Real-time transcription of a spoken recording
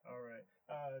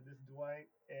Mike,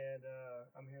 and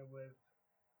I'm here with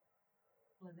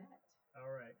Lynette. all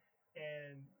right,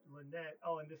 and Lynette.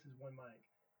 Oh, and this is one Mike,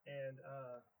 and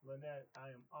Lynette.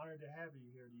 I am honored to have you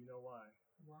here. Do you know why?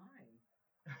 Why?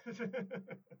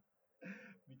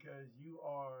 Because you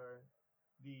are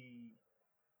the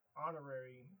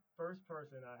honorary first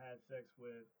person I had sex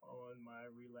with on my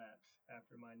relapse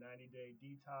after my 90-day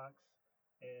detox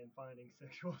and finding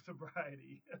sexual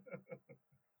sobriety.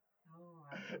 Oh,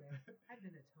 I've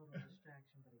been a total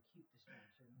distraction, but a cute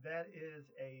distraction. That is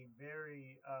a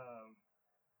very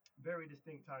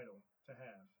distinct title to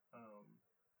have.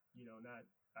 Not.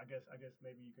 I guess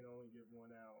maybe you can only give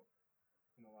one out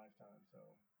in a lifetime. So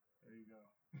there you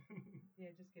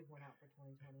Yeah, just give one out for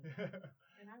 2020. go.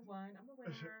 And I won. I'm a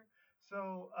winner.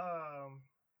 so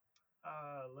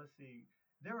let's see.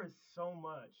 There is so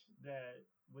much that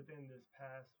within this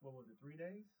past, what was it, 3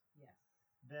 days, Yes.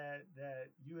 that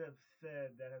you have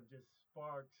said that have just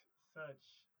sparked such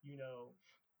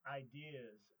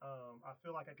ideas. I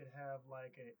feel like I could have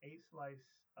like an eight slice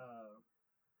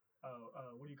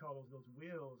what do you call those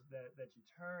wheels that you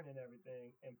turn and everything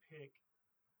and pick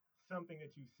something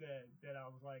that you said that I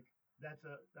was like that's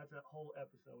a whole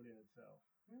episode in itself.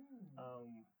 Mm. Um,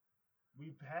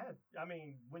 we've had, I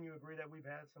mean, when you agree that we've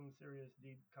had some serious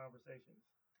deep conversations.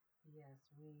 Yes,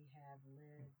 we have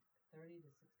lived 30 to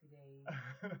 60 days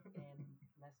in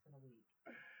less than a week.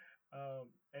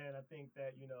 And I think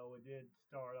that it did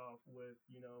start off with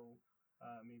me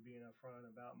being upfront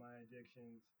about my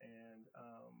addictions and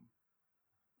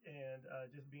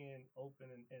just being open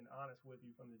and honest with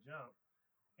you from the jump.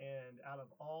 And out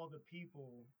of all the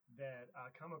people that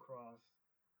I come across,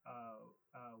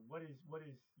 what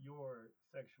is your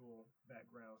sexual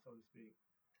background, so to speak?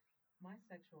 My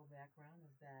sexual background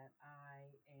is that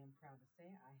I am proud to say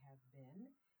I have been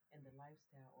in the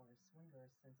lifestyle or a swinger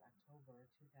since October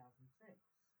 2006.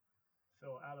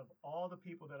 So out of all the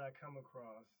people that I come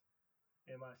across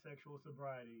in my sexual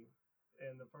sobriety,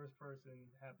 and the first person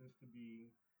happens to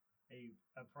be a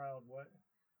proud what?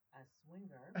 A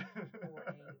swinger or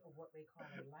a or what they call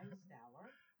a lifestyler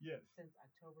Yes. since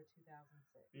October 2006.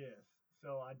 Yes.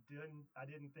 So I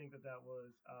didn't think that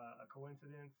was a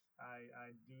coincidence.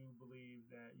 I do believe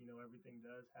that everything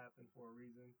does happen for a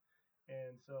reason,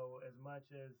 and so as much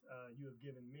as you have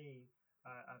given me,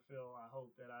 I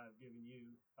hope that I've given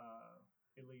you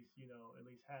at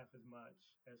least half as much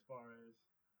as far as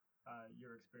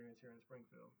your experience here in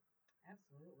Springfield.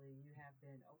 Absolutely. You have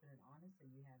been open and honest, and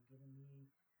you have given me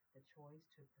the choice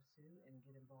to pursue and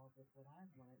get involved with what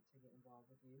I've wanted to get involved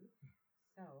with you.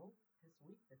 So, this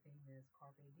week the theme is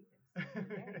Carpe Diem, seize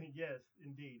the day. Yes,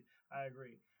 indeed, I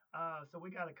agree. So we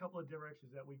got a couple of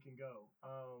directions that we can go.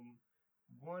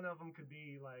 One of them could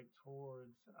be like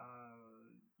towards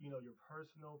your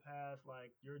personal past,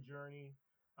 like your journey,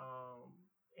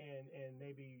 and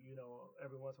maybe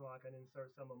every once in a while I can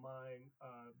insert some of mine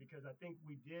because I think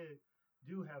we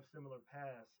do have similar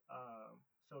paths,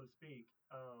 so to speak.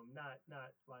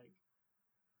 Not like,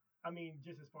 I mean,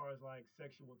 just as far as like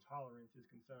sexual tolerance is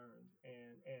concerned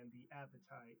and the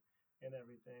appetite and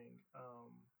everything.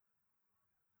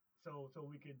 So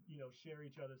we could share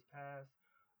each other's past.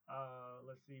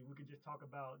 Let's see, we could just talk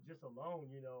about just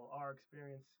alone our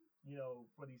experience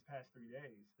for these past 3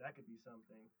 days. That could be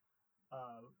something.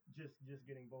 Just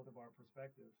getting both of our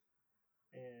perspectives.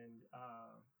 And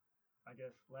I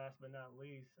guess last but not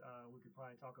least, we could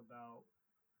probably talk about,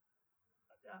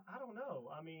 I don't know.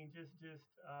 I mean, just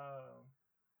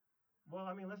well,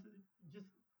 I mean, just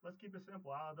let's keep it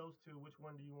simple. Out of those two, which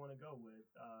one do you want to go with?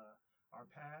 Our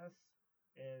past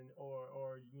and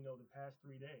or the past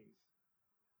 3 days.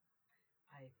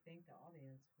 I think the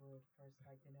audience would first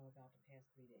like to know about the past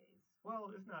 3 days.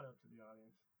 Well, it's not up to the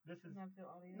audience. This It's is not the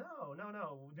audience? no, no,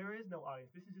 no. There is no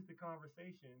audience. This is just a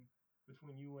conversation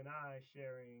between you and I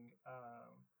sharing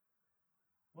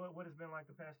what has been like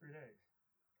the past 3 days.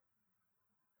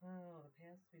 Oh, the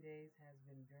past 3 days has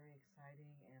been very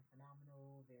exciting and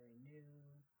phenomenal, very new.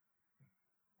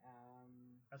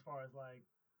 Um, As far as like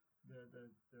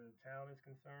the town is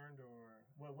concerned, or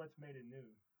what's made it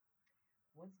new?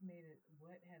 what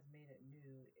has made it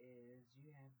new is you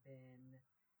have been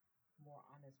more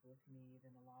honest with me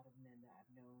than a lot of men that I've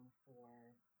known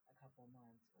for a couple of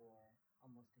months or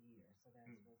almost a year. So that's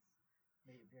Hmm. what's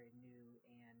made it very new,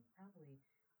 and probably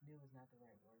new is not the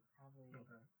right word. Probably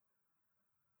Okay.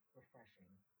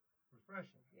 refreshing.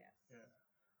 Refreshing. Yeah. Yes.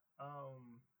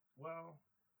 Well,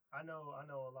 I know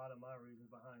a lot of my reasons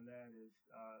behind that is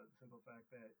the simple fact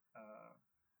that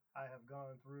I have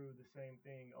gone through the same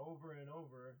thing over and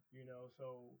over,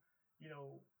 so you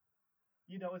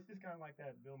know, it's just kind of like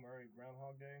that Bill Murray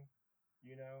Groundhog Day,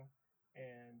 you know.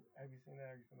 And have you seen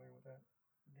that? Are you familiar with that?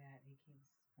 That he keeps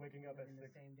Waking up at reliving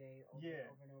the six. same day over and Yeah.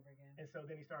 over and over again. And so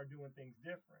then he started doing things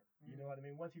different. You know Mm-hmm. what I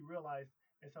mean? Once he realized,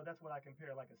 and so that's what I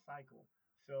compare like a cycle.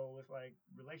 So it's like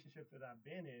relationships that I've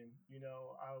been in,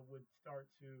 I would start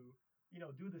to,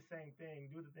 do the same thing,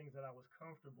 do the things that I was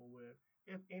comfortable with.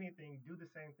 If anything, do the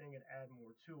same thing and add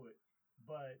more to it.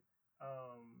 But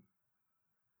um,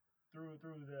 through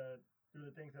through the through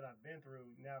the things that I've been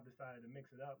through, now I've decided to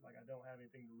mix it up. Like I don't have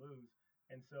anything to lose,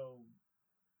 and so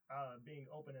being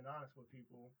open and honest with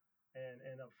people and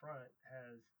upfront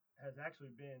has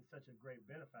actually been such a great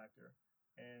benefactor.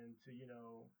 And to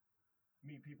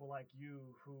meet people like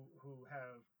you who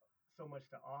have so much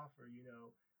to offer,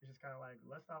 it's just kind of like,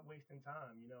 let's stop wasting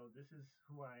time. This is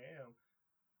who I am.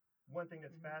 One thing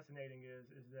that's Mm-hmm. fascinating is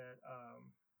that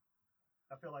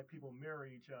I feel like people mirror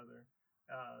each other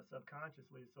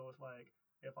subconsciously. So it's like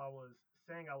if I was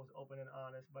saying I was open and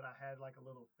honest, but I had like a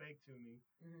little fake to me,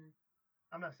 Mm-hmm.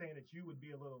 I'm not saying that you would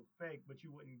be a little fake, but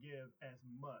you wouldn't give as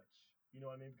much. You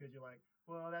know what I mean? Because you're like,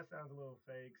 well, that sounds a little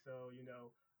fake. So,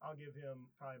 I'll give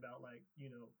him probably about like,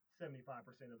 75%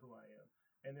 of who I am.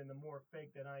 And then the more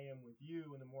fake that I am with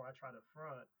you and the more I try to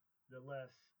front, the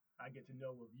less I get to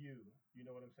know of you. You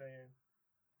know what I'm saying?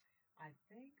 I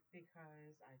think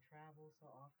because I travel so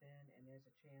often and there's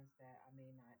a chance that I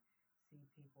may not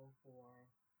see people for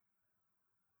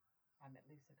at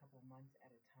least a couple of months at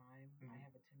a time, I Hmm.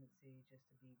 have a tendency just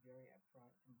to be very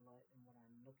upfront and blunt in what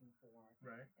I'm looking for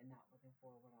Right. and not looking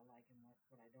for what I like and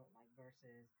what I don't like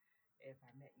versus if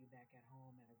I met you back at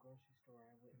home at a grocery store,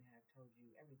 I wouldn't have told you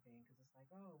everything because it's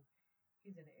like, oh,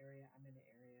 he's in the area, I'm in the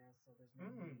area, so there's no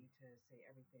Mm, need to say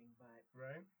everything. But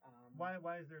right. um,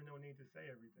 Why is there no need to say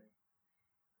everything?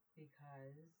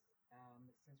 because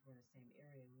since we're in the same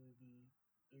area, we would be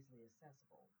easily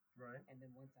accessible. Right. And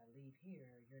then once I leave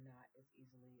here, you're not as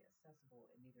easily accessible,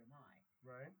 and neither am I.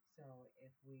 Right. So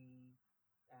if we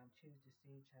choose to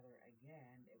see each other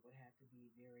again, it would have to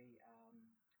be very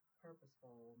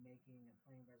purposeful, making a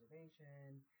plane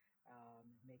reservation,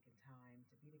 making time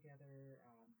to be together,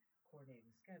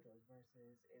 coordinating schedules.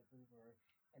 Versus if we were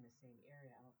in the same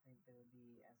area, I don't think there would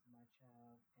be as much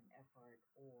of an effort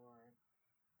or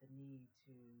the need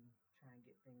to try and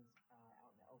get things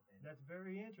out in the open. That's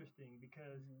very interesting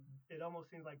because Hmm. it almost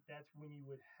seems like that's when you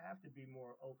would have to be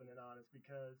more open and honest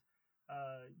because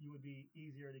you would be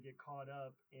easier to get caught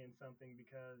up in something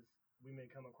because we may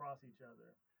come across each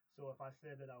other. So if I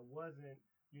said that I wasn't,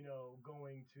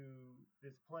 going to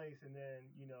this place and then,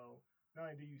 not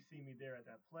only do you see me there at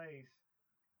that place,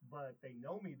 but they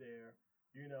know me there,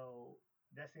 you know,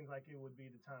 that seems like it would be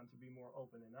the time to be more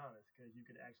open and honest because you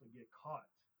could actually get caught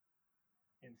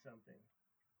in something.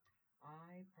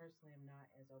 I personally am not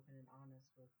as open and honest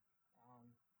with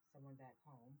someone back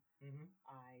home. Hmm.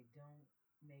 I don't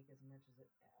make as much of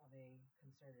a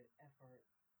concerted effort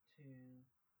to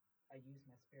use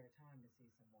my spare time to see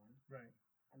someone. Right.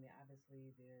 I mean,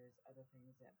 obviously, there's other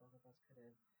things that both of us could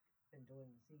have been doing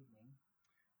this evening.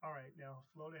 All right, now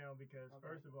slow down because Okay.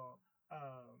 first of all,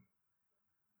 um,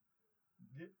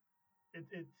 it,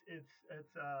 it's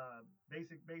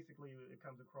basically it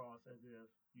comes across as if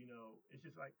it's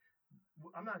just like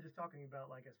I'm not just talking about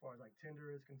like as far as like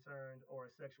Tinder is concerned or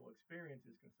a sexual experience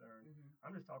is concerned. Mm-hmm.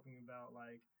 I'm just talking about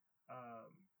like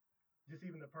um, just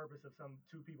even the purpose of some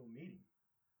two people meeting.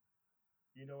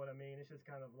 You know what I mean? It's just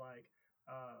kind of like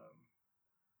um,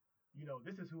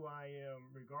 this is who I am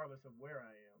regardless of where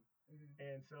I am. Mm-hmm.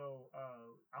 And so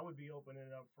I would be open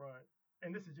and upfront.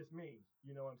 And this is just me,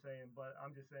 you know what I'm saying? But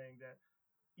I'm just saying that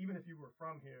even if you were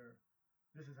from here,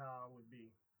 this is how I would be.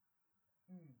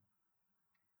 Hmm.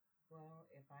 Well,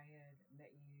 if I had met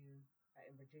you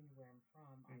in Virginia, where I'm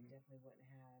from, I Mm-hmm. definitely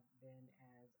wouldn't have been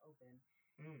as open.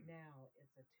 Mm. Now,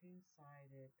 it's a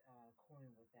two-sided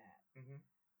coin with that. Mm-hmm.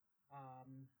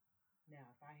 Um,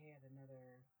 Now, if I had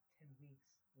another 10 weeks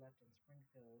left in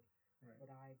Springfield, Right.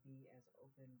 would I be as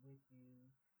open with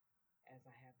you as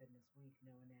I have been this week,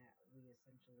 knowing that we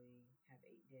essentially have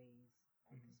 8 days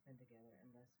to Mm-hmm. spend together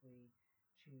unless we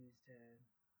choose to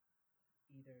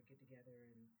either get together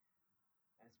in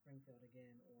Springfield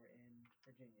again or in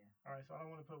Virginia? All right. So I don't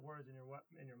want to put words in your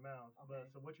mouth, but Okay,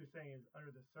 so what you're saying is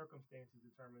under the circumstances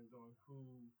determines on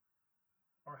who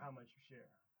or how much you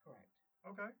share. correct.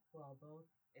 Okay. Well, both,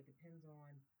 it depends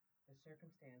on the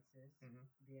circumstances, Mm-hmm.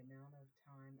 the amount of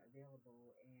time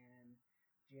available, and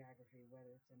geography,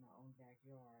 whether it's in my own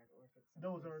backyard or if it's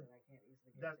Those someplace are that I can't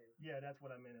easily get that to. yeah, that's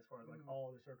what I meant as far as like Hmm.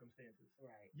 all the circumstances.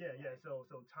 Right, Yeah, yeah. right. So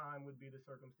time would be the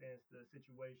circumstance, the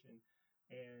situation,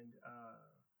 and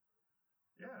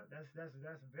yeah,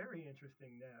 that's very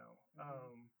interesting. Now,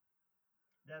 Hmm.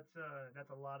 that's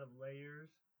a lot of layers.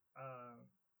 uh,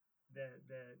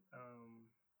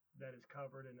 that is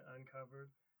covered and uncovered,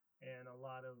 and a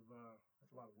lot of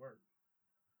that's a lot of work.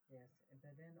 Yes,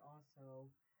 but then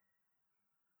also,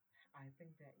 I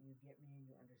think that you get me and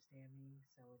you understand me,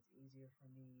 so it's easier for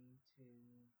me to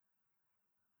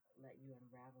let you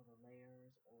unravel the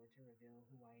layers or to reveal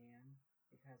who I am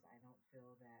because I don't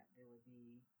feel that there would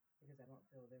be because I don't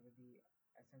feel there would be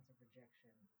a sense of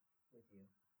rejection with you.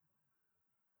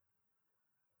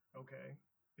 Okay,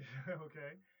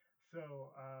 okay.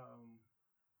 So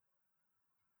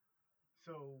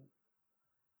so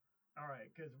all right,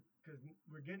 because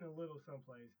we're getting a little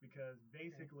someplace because Okay.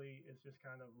 basically it's just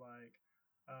kind of like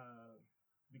uh,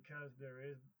 because there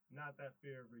is not that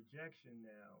fear of rejection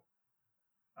now.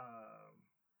 Um,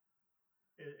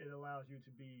 it allows you to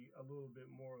be a little bit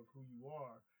more of who you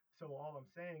are. So all I'm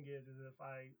saying is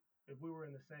if we were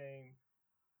in the same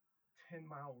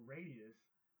 10-mile radius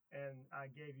and I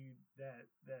gave you that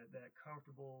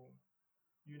comfortable,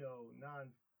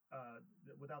 non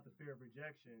without the fear of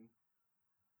rejection,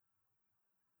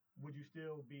 would you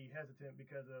still be hesitant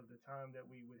because of the time that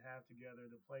we would have together,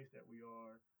 the place that we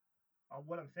are?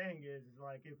 What I'm saying is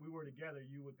like if we were together,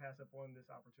 you would pass up on this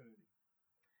opportunity.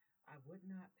 I would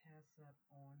not pass up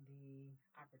on the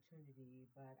opportunity,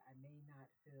 but I may not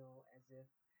feel as if,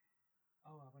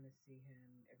 oh, I want to see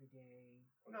him every day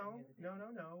or every No, other no, day. no,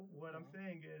 no. What I'm No,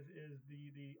 saying is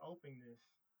the openness,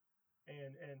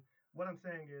 and what I'm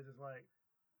saying is like,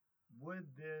 would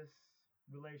this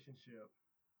relationship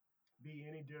be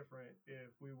any different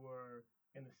if we were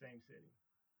in the same city?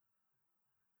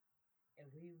 if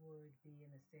we would be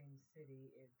in the same city,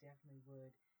 it definitely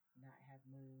would not have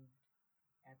moved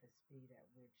at the speed at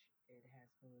which it has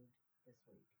moved this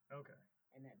week. Okay,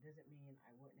 And that doesn't mean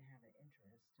I wouldn't have an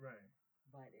interest, right,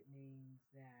 but it means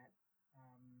that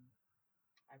um,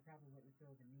 I probably wouldn't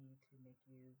feel the need to make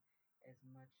you as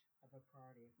much of a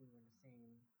priority if we were in the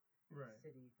same right.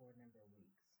 city for a number of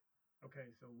weeks.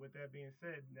 Okay, so with that being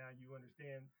said, now you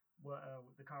understand what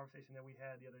the conversation that we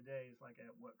had the other day is like at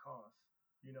what cost.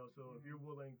 So if you're Mm-hmm.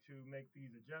 willing to make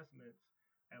these adjustments,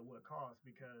 at what cost?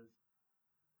 Because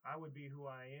I would be who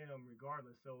I am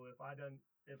regardless. So if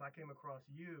I came across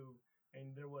you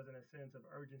and there wasn't a sense of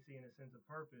urgency and a sense of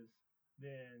purpose,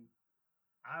 then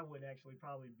I would actually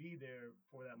probably be there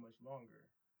for that much longer.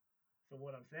 So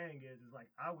what I'm saying is like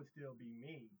I would still be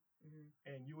me, Mm-hmm.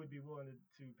 and you would be willing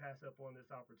to pass up on this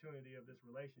opportunity of this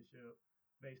relationship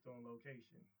based on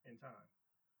location and time.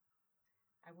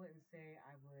 I wouldn't say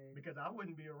I would. Because I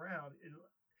wouldn't be around.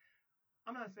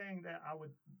 I'm not saying that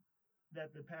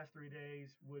the past 3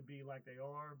 days would be like they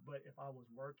are, but if I was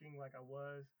working like I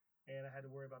was and I had to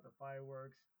worry about the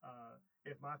fireworks,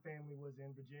 if my family was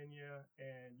in Virginia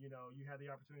and you had the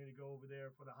opportunity to go over there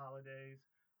for the holidays,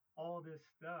 all this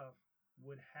stuff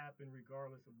would happen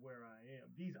regardless of where I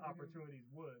am. These Mm-hmm. opportunities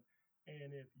would,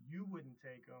 and if you wouldn't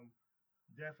take them,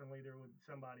 definitely there would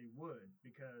somebody would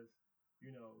because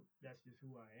that's just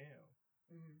who I am.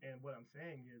 Mm-hmm. And what I'm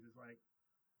saying is like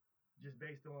just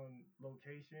based on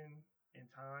location and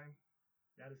time,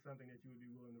 that is something that you would be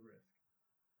willing to risk.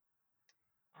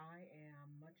 I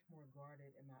am much more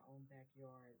guarded in my own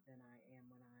backyard than I am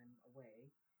when I'm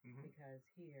away, Hmm. because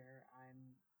here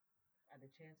the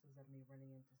chances of me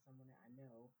running into someone that I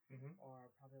know Hmm.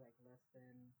 are probably like less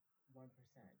than 1%.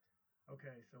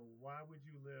 Okay, so why would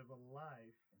you live a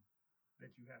life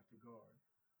that you have to guard?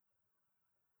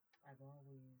 I've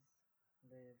always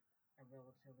lived a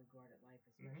relatively guarded life,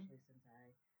 Hmm. especially since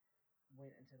I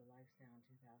went into the lifestyle in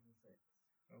 2006.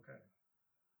 Okay,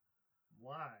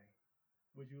 why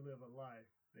would you live a life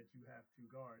that you have to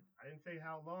guard? I didn't say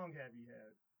how long have you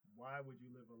had. Why would you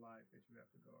live a life that you have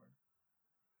to guard?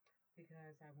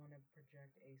 Because I want to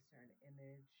project a certain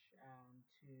image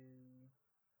to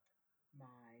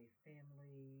my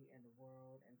family and the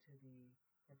world and to the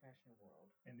professional world.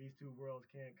 And these two worlds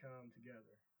can't come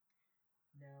together.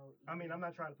 No, I mean, I'm even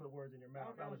not trying to put words in your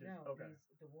oh mouth. I no was just no okay. these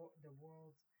the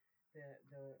worlds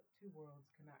the two worlds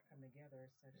cannot come together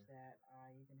such Yeah, that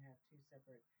I even have two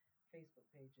separate Facebook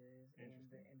pages and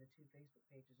interesting. the two Facebook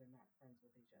pages are not friends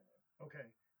with each other.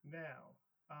 Okay, now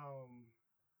um,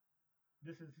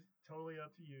 this is totally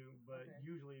up to you, but Okay.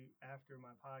 usually after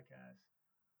my podcast,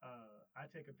 I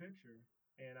take a picture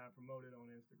and I promote it on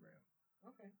Instagram.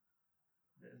 Okay.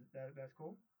 That's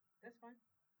cool. That's fine.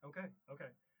 Okay,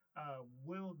 okay.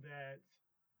 Will that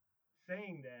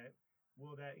saying that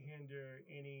will that hinder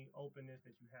any openness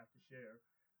that you have to share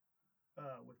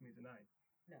with me tonight?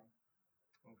 No.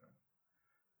 Okay,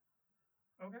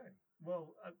 okay.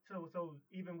 Well, so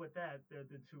even with that, the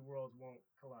two worlds won't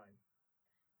collide.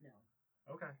 No.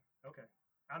 Okay, okay.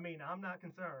 I mean, I'm not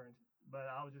concerned. but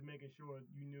I was just making sure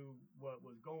you knew what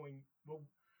was going. Well,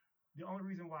 the only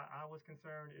reason why I was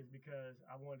concerned is because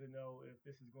I wanted to know if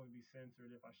this is going to be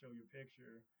censored if I show your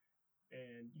picture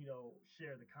and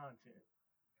share the content.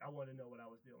 I wanted to know what I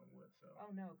was dealing with. So, Oh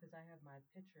no, because I have my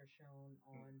picture shown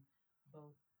mm, on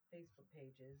both Facebook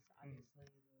pages. mm,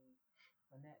 Obviously, the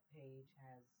Lynette page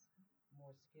has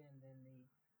more skin than the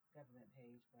government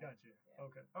page, but gotcha. yeah.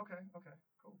 Okay. Okay. Okay.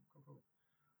 Cool. Cool. Cool.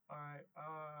 All right.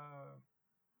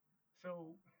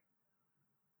 So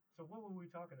so what were we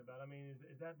talking about? I mean,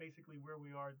 is that basically where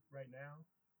we are right now?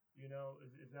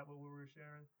 Is that what we were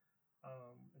sharing?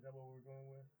 Is that what we're going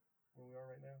with? Where we are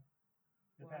right now?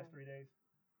 The past Well, 3 days?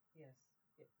 yes,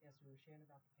 yes, we were sharing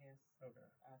about the past Okay.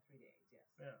 3 days. Yes.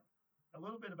 Yeah. A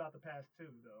little bit about the past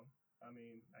too, though. I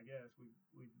mean, I guess we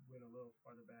went a little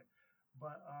farther back,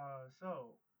 but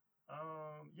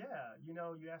yeah,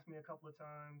 you asked me a couple of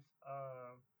times,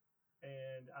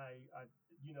 and I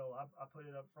put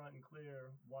it up front and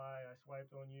clear why I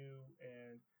swiped on you,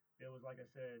 and it was like I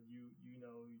said, you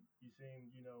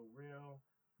seemed real,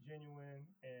 genuine,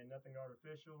 and nothing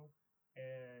artificial,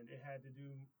 and it had to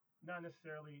do not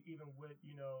necessarily even with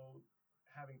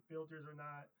having filters or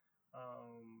not,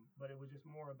 but it was just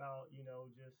more about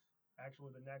just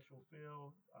actually the natural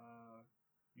feel.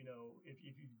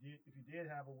 If you did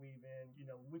have a weave in,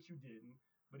 which you didn't,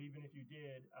 but even if you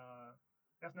did,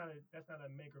 that's not a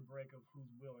make or break of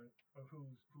who's willing or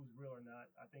who's real or not.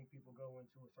 I think people go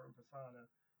into a certain persona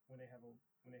when they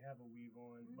have a weave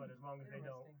on, but as long as they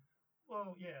don't, Interesting.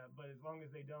 well, yeah, but as long as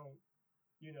they don't,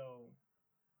 you know,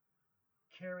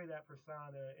 carry that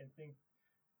persona and think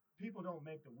people don't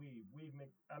make the weave. Weave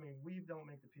don't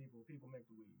make the people. People make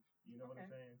the weave. You know what I'm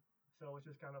Okay. saying? So it's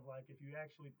just kind of like if you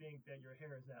actually think that your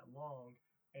hair is that long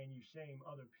and you shame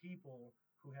other people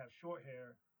who have short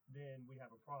hair, then we have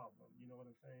a problem. You know what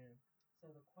I'm saying? So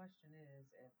the question is,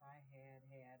 if I had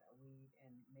had a weave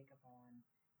and makeup on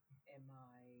in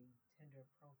my Tinder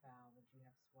profile, would you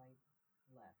have swiped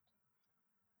left?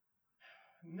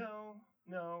 No,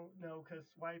 no, no, because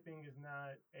swiping is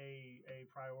not a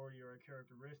priority or a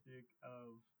characteristic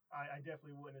of. I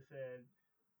definitely wouldn't have said.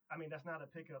 I mean, that's not a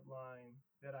pickup line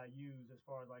that I use as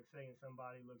far as like saying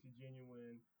somebody looks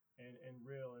genuine and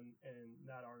real and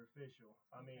not artificial.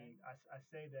 I Okay. mean, I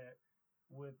say that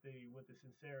with the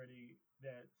sincerity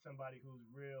that somebody who's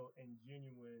real and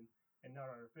genuine and not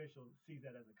artificial sees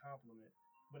that as a compliment.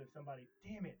 But if somebody,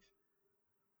 damn it,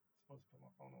 I'm supposed to put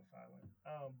my phone on silent.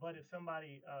 But if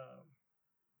somebody,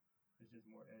 it's just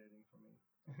more editing for me.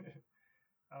 Okay.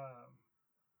 um,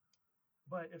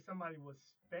 But if somebody was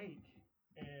fake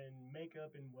and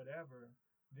makeup and whatever,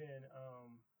 then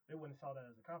they wouldn't have saw that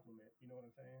as a compliment. You know what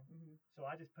I'm saying? Hmm. So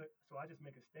I just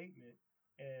make a statement,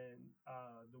 and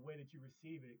the way that you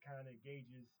receive it kind of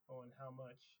gauges on how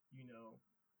much you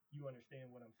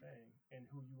understand what I'm saying and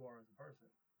who you are as a person.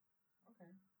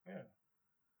 Okay. Yeah.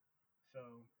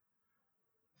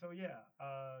 So yeah,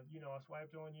 I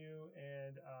swiped on you,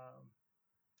 and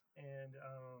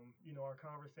our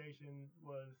conversation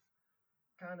was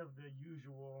kind of the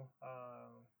usual,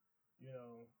 you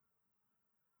know,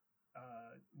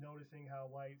 noticing how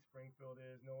white Springfield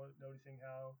is, noticing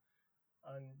how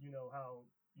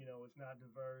it's not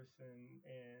diverse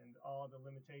and all the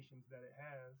limitations that it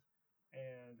has.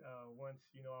 And once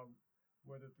I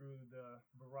weathered through the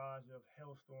barrage of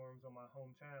hailstorms on my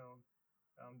hometown,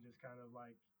 I'm just kind of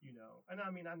like and I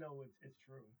mean I know it's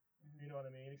true. You Hmm. know what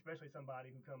I mean? Especially somebody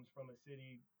who comes from a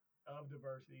city of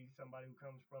diversity, somebody who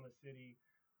comes from a city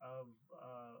of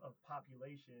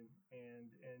population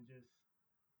and just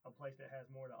a place that has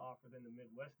more to offer than the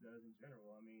Midwest does in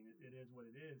general. I mean, it is what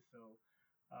it is. So,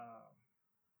 uh,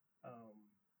 um,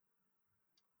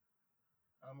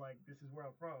 I'm like, this is where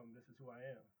I'm from. This is who I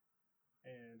am.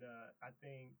 And I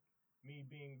think me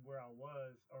being where I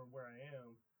was or where I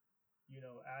am,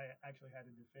 I actually had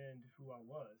to defend who I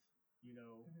was. You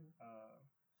know, Hmm. uh,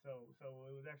 so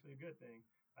it was actually a good thing.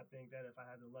 I think that if I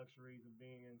had the luxuries of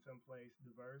being in some place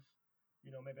diverse,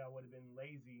 maybe I would have been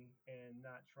lazy and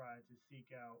not try to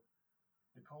seek out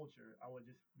the culture. I would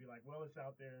just be like, well, it's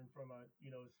out there, and from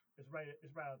it's right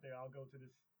out there. I'll go to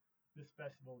this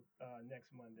festival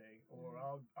next Monday, or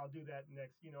Hmm. I'll do that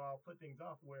next. I'll put things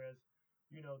off. Whereas,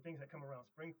 things that come around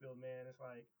Springfield, man, it's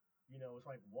like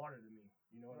water to me.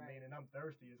 You know what I mean? Right. And I'm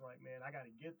thirsty. It's like, man, I got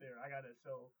to get there. I got to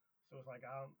so it's like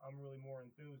I'm really more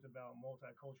enthused about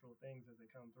multicultural things as they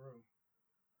come through.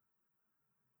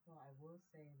 Well, I will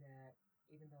say that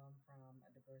even though I'm from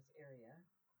a diverse area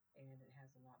and it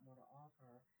has a lot more to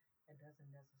offer, it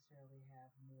doesn't necessarily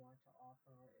have more to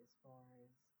offer as far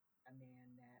as a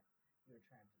man that you're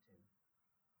attracted to.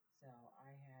 So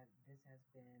this has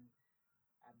been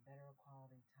a better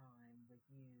quality time with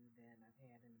you than I've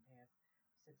had in the past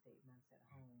 6 to 8 months at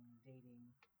home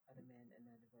dating other men in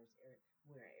a diverse area.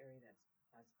 We're an area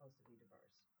that's supposed to be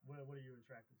diverse. What are you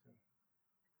attracted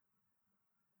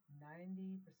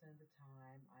 90% of the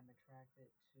time, I'm attracted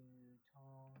to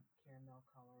tall, caramel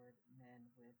colored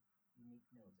men with unique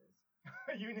noses.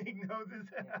 to? Unique noses.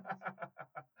 Yes,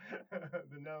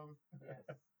 The nose. yes.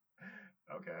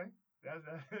 Okay, that's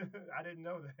that. I didn't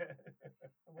know that.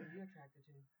 And what are you attracted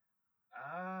to?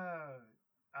 Ah,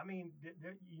 I mean,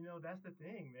 that's the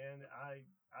thing, man. I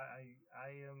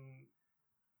am.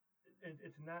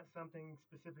 It's not something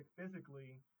specific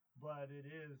physically, but it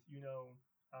is,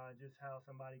 just how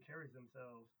somebody carries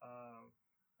themselves.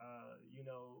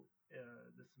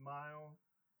 The smile.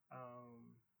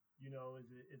 Um,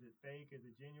 is it fake? Is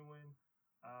it genuine?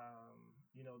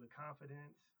 The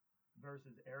confidence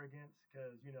versus arrogance,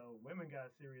 because women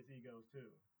got serious egos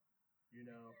too. you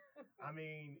know I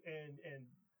mean, and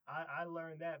I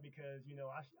learned that because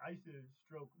I used to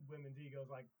stroke women's egos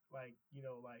like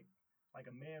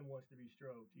a man wants to be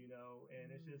stroked,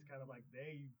 and it's just kind of like Mm,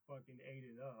 they fucking ate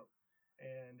it up,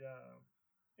 and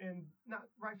not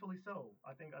rightfully so.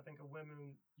 I think a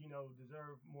women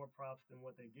deserve more props than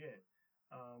what they get,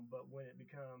 but when it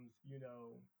becomes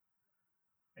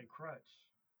a crutch,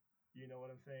 you know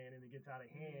what I'm saying? And it gets out of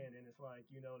mm-hmm. hand, and it's like,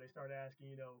 they start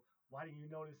asking, why didn't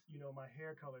you notice, my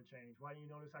hair color changed? Why didn't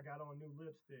you notice I got on new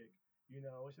lipstick?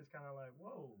 It's just kind of like,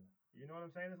 whoa, you know what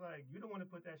I'm saying? It's like, you don't want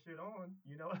to put that shit on.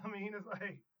 You know what I mean? It's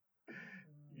like,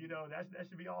 Mm, that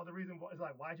should be all the reason. It's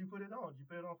like, why'd you put it on? Did you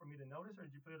put it on for me to notice, or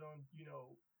did you put it on,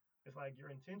 it's like your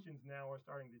intentions now are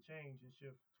starting to change and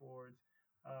shift towards,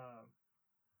 uh,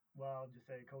 well, I'll just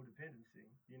say codependency,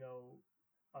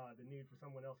 the need for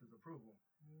someone else's approval.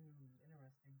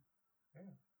 interesting.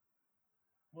 Yeah.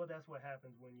 Well, that's what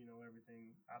happens when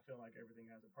everything. I feel like everything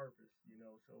has a purpose.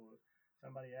 So if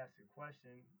somebody asks a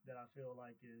question that I feel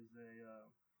like is a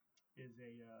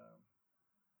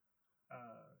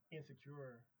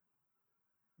insecure,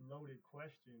 loaded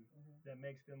question Mm-hmm. that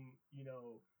makes them,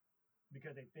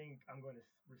 because they think I'm going to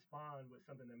respond with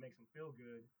something that makes them feel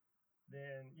good,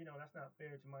 then that's not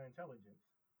fair to my intelligence.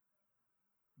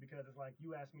 Because it's like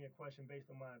you ask me a question based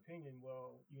on my opinion.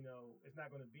 Well, it's not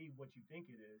going to be what you think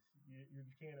it is. You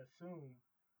can't assume,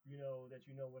 that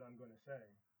you know what I'm going to say.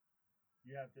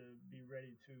 You have to be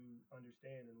ready to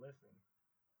understand and listen,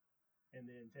 and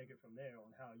then take it from there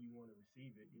on how you want to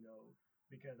receive it.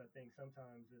 Because I think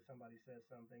sometimes if somebody says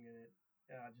something and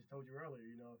I just told you earlier,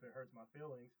 if it hurts my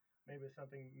feelings, maybe it's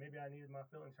something. Maybe I needed my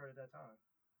feelings hurt at that time.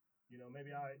 Mm,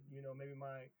 Maybe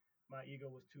my ego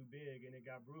was too big and it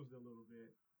got bruised a little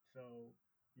bit. So,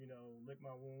 lick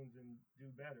my wounds and do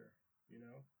better. You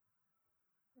know.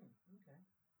 okay.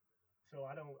 So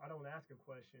I don't ask a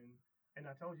question, and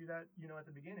I told you that at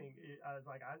the beginning. I was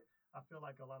like I feel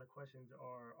like a lot of questions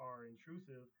are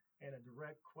intrusive, and a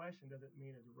direct question doesn't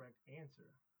mean a direct answer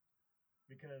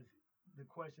because the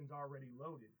question's already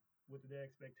loaded with the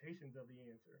expectations of the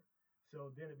answer.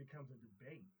 So then it becomes a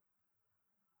debate.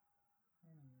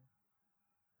 Hmm.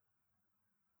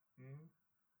 Hmm.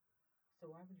 So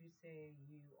why would you say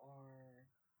you are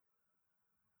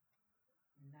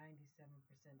 97%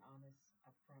 honest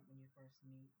up front when you first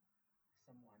meet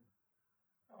someone?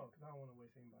 Oh, because I don't want to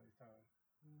waste anybody's time,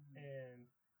 Mm-hmm. and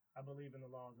I believe in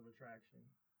the laws of attraction.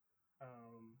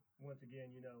 Once again,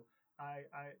 I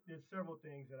there's several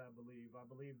things that I believe. I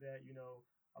believe that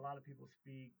a lot of people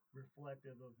speak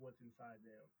reflective of what's inside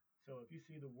them. So if you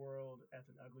see the world as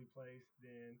an ugly place,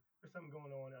 then there's something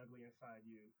going on ugly inside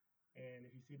you. And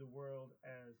if you see the world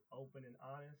as open and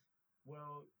honest,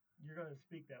 well, you're going to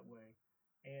speak that way.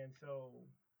 And so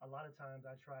a lot of times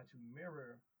I try to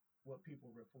mirror what people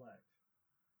reflect,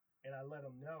 and I let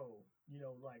them know,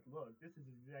 like, look, this is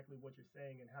exactly what you're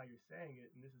saying and how you're saying it,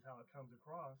 and this is how it comes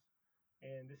across,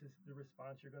 and this is the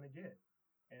response you're going to get.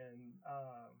 And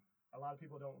a lot of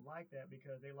people don't like that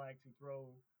because they like to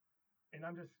throw, and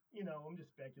I'm just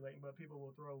speculating, but people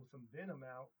will throw some venom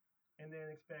out and then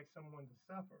expect someone to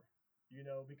suffer,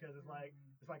 because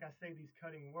Mm, it's like I say these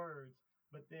cutting words,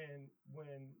 but then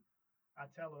when I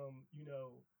tell them,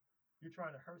 you're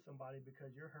trying to hurt somebody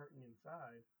because you're hurting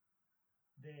inside,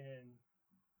 then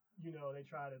they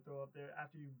try to throw up there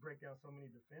after you break down so many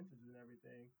defenses and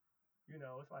everything.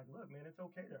 It's like, look, man, it's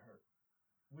okay to hurt.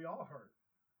 We all hurt,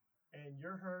 and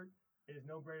your hurt is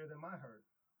no greater than my hurt.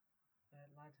 but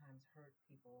a lot of times hurt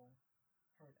people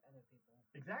hurt other people.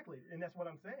 Exactly, and that's what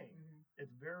I'm saying. Mm-hmm.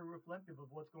 It's very reflective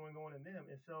of what's going on in them,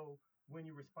 and so when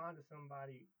you respond to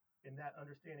somebody in that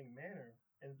understanding manner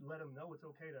and let them know it's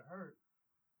okay to hurt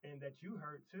and that you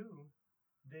hurt too,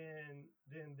 then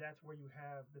that's where you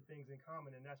have the things in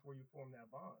common, and that's where you form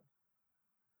that bond.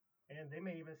 And they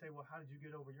may even say, well, how did you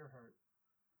get over your hurt?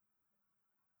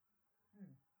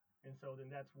 Hmm. And so then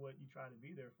that's what you try to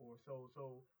be there for. So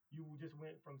you just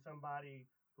went from somebody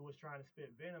who was trying to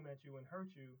spit venom at you and hurt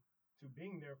you to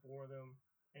being there for them,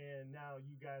 and now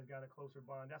you guys got a closer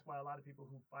bond. That's why a lot of people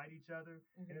who fight each other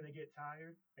and then Hmm. they get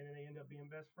tired and then they end up being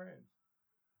best friends.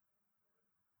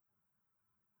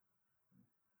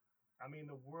 I mean,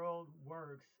 the world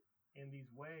works in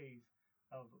these ways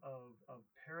of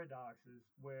paradoxes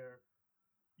where,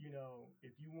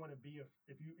 if you want to be a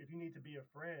if you need to be a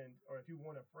friend, or if you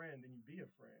want a friend, then you be a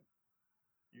friend.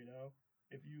 You know,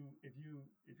 if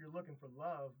you're looking for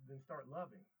love, then start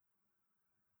loving.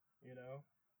 You know,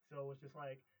 so it's just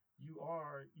like you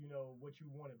are, what you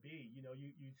want to be.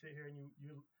 You sit here and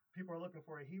you people are looking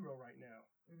for a hero right now.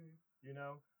 Hmm. You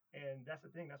know, and that's the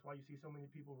thing. That's why you see so many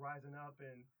people rising up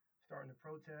and starting to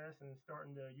protest and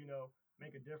starting to,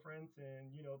 make a difference.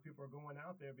 And people are going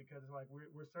out there because it's like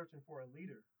we're searching for a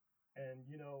leader. And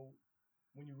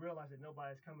when you realize that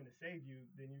nobody's coming to save you,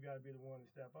 then you got to be the one to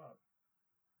step up.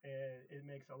 And it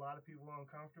makes a lot of people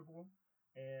uncomfortable.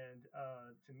 And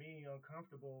to me,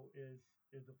 uncomfortable is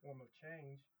the form of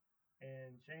change,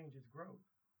 and change is growth.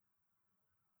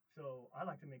 So I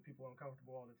like to make people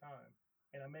uncomfortable all the time,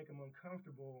 and I make them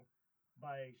uncomfortable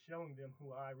by showing them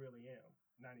who I really am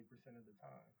 90% of the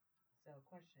time. So,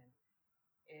 question: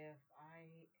 if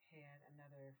I had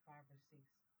another 5 or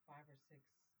 6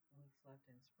 weeks left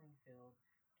in Springfield,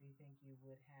 do you think you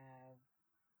would have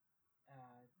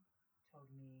uh, told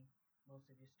me most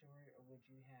of your story, or would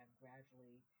you have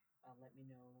gradually let me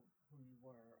know who you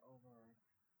were over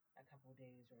a couple of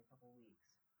days or a couple of weeks?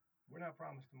 We're not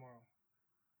promised tomorrow,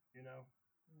 you know.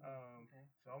 Mm, okay.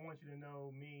 So I want you to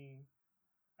know me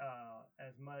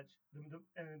as much.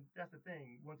 And that's the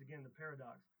thing. Once again, the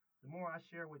paradox. The more I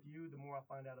share with you, the more I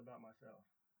find out about myself.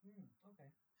 Mm, okay.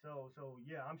 So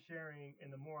yeah, I'm sharing, and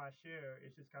the more I share,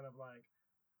 it's just kind of like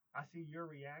I see your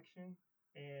reaction,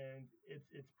 and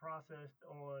it's processed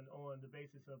on the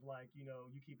basis of, like, you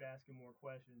keep asking more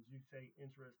questions, you say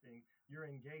interesting, you're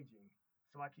engaging,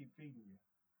 so I keep feeding you.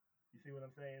 You see what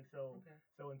I'm saying? So Okay.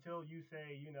 so until you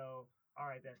say, all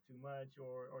right, that's too much,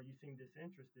 or you seem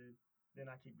disinterested,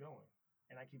 then I keep going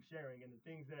and I keep sharing. And the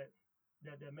things that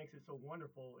makes it so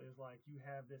wonderful is, like, you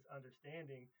have this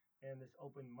understanding and this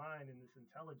open mind and this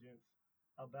intelligence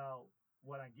about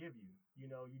what I give you. You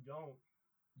don't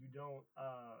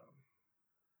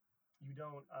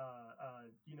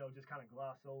just kind of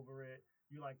gloss over it.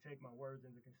 You, like, take my words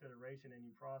into consideration and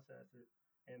you process it,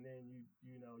 and then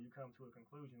you come to a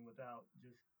conclusion without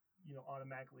just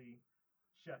automatically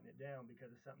shutting it down because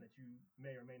it's something that you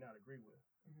may or may not agree with.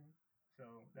 Hmm.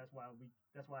 So that's why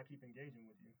I keep engaging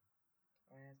with you.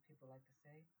 Or as people like to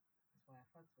say, that's why I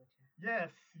fucks with Yes,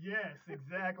 yes,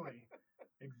 exactly.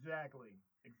 Exactly.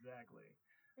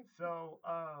 So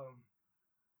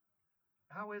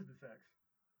how is the sex?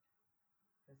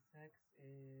 you. The sex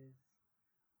is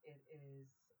it is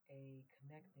a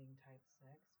connecting type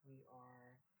sex. We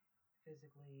are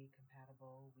physically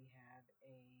compatible. We have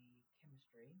a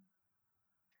chemistry,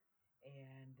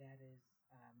 and that is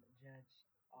judged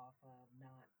off of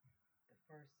not the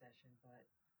first session, but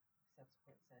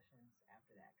subsequent sessions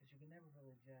after that. Because you can never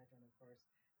really judge on the first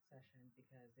session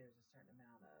because there's a certain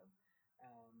amount of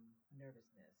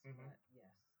nervousness. Hmm. But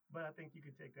yes. But I think you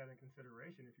could take that in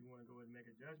consideration if you want to go ahead and make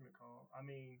a judgment call. I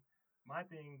mean, my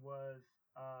thing was,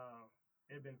 uh,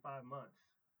 it had been 5 months.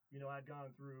 I'd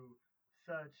gone through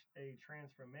such a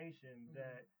transformation Hmm.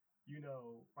 that,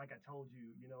 like I told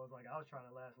you, it's like I was trying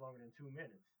to last longer than 2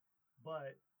 minutes.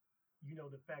 But,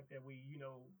 the fact that we,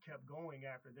 kept going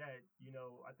after that,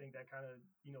 I think that kind of,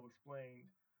 explained,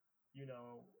 you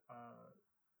know, uh,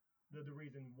 the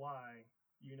reason why,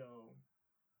 you know,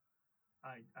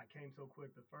 I came so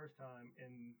quick the first time,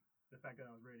 and the fact that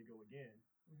I was ready to go again.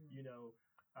 Hmm. You know,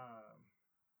 um,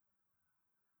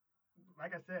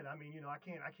 like I said, I mean, I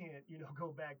can't, go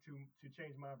back to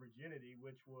change my virginity,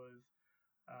 which was,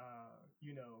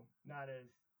 not as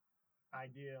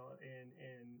ideal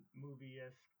and movie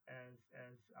esque as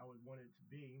I would want it to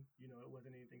be. It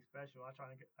wasn't anything special. I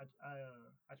tried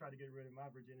to get rid of my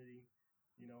virginity,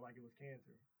 like it was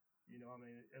cancer. I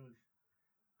mean, it was.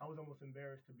 I was almost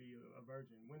embarrassed to be a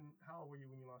virgin. How old were you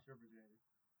when you lost your virginity?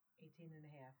 18 and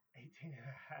a half. 18 and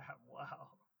a half.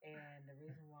 Wow. And the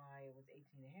reason why it was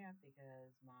 18 and a half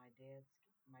because my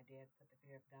dad put the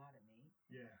fear of God in me,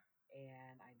 Yeah.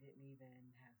 and I didn't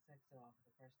even have sex at all for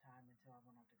the first time until I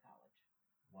went off to college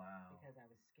Wow. because I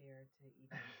was scared to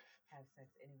even have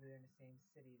sex anywhere in the same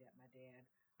city that my dad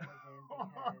was in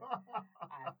because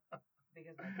I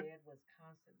because my dad was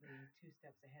constantly two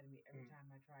steps ahead of me. Every Mm. time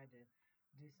I tried to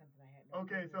do something I had no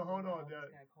Okay, business so hold doing, I on. always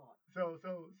got caught.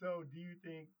 So do you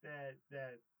think that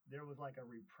there was like a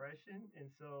repression, and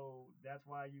so that's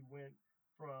why you went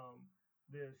from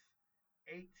this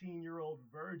 18-year-old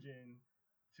virgin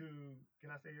to, can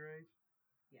I say your age?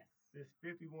 Yes. This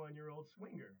 51-year-old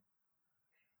swinger.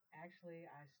 Actually,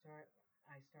 I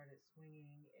started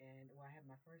swinging, and well, I had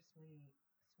my first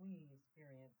swinging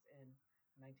experience in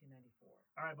 1994.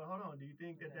 All right, but hold on. Do you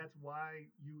think that Okay. that's why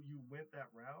you went that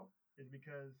route? Is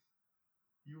because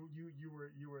you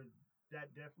were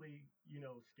that definitely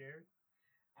scared?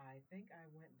 I think I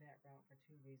went that route for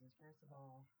two reasons. First of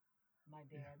all, my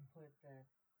Yeah, dad put the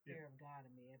yeah, fear of God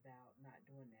in me about not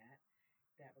doing that.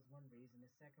 That was one reason. The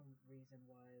second reason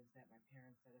was that my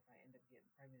parents said if I end up getting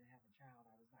pregnant and have a child,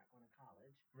 I was not going to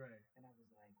college. right. And I was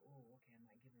like, oh, okay, I'm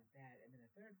not giving up that. And then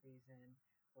the third reason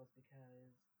was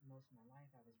because most of my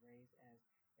life I was raised as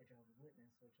a Jehovah's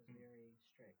Witness, which was Mm, very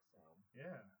strict. So,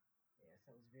 yeah. yeah,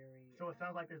 so it was very, So it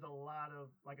sounds like there's a lot of,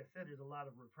 like I said, there's a lot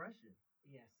of repression.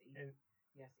 yes, And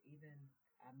yes, even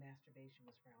masturbation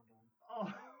was frowned on. oh,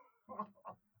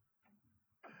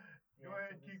 go Yes,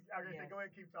 it ahead, was, keep. I gotta say, yes, go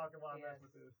ahead, keep talking while I mess yes,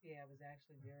 with this. yeah, it was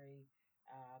actually very,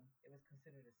 it was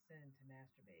considered a sin to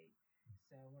masturbate.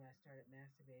 So when I started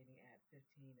masturbating at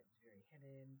 15, it was very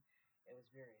hidden. It was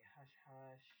very hush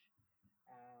hush.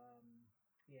 Um,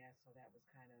 yeah, so that was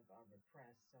kind of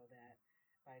repressed. So that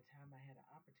by the time I had an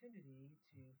opportunity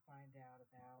to find out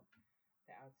about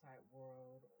the outside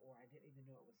world, or I didn't even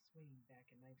know it was swing back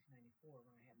in 1994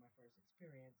 when I had my first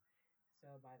experience.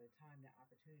 So by the time the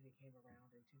opportunity came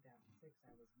around in 2006,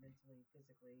 I was mentally,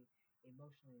 physically,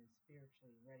 emotionally, and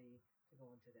spiritually ready to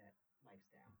go into that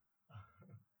lifestyle.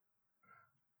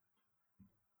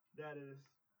 that is,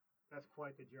 that's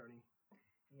quite the journey.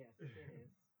 Yes, it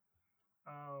is.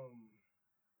 um,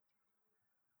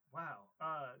 wow.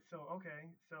 So okay,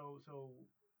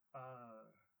 uh,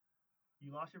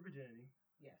 you lost your virginity,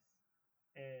 Yes.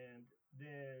 and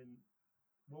then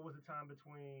what was the time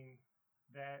between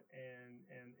that and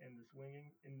the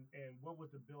swinging, and what was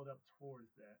the build up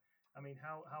towards that? I mean,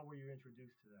 how were you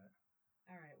introduced to that?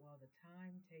 All right. Well, the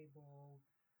timetable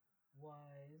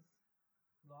was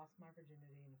lost my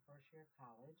virginity in the first year of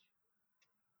college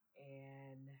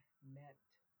and met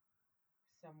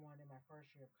someone in my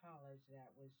first year of college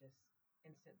that was just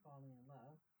instant falling in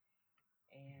love.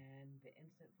 And the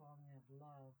instant falling of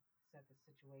love set the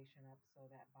situation up so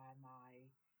that by my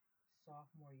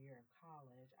sophomore year of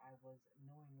college, I was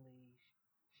knowingly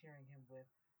sharing him with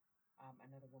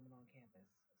another woman on campus.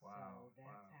 Wow, So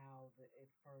that's wow. how it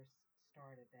first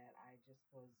started. That I just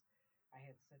was, I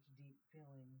had such deep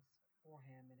feelings for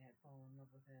him and had fallen in love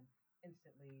with him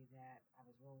instantly that I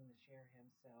was willing to share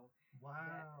him. That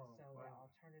Wow, so that wow.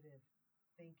 alternative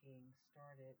thinking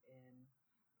started in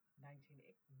 19,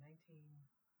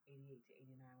 1988 to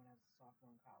 89 when I was a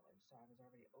sophomore in college. So I was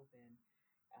already open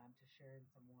to sharing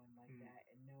someone like Mm, that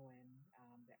and knowing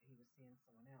that he was seeing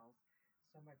someone else.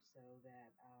 So much so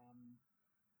that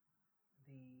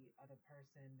the other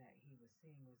person that he was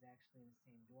seeing was actually in the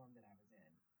same dorm that I was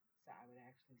in. So I would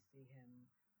actually see him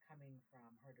coming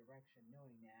from her direction,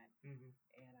 knowing that, hmm.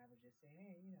 and I would just say,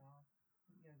 hey,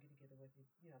 get together with you,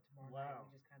 tomorrow night. We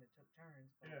Wow. just kind of took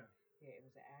turns, but Yeah, yeah, it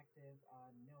was an active,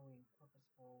 knowing,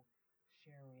 purposeful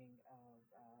sharing of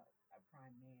a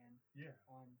prime man yeah.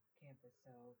 on campus.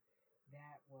 So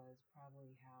that was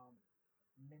probably how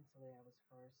mentally I was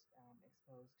first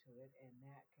exposed to it, and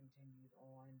that continued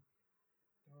on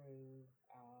through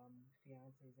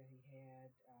fiancés that he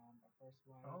had, a first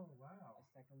wife, Oh, a wow.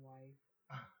 second wife.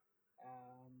 All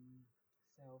Um,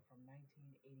 so from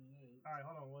 1988, right,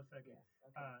 hold on one second. yes,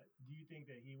 okay. Do you think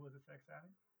that he was a sex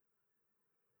addict?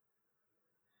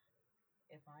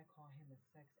 If I call him a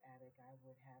sex addict, I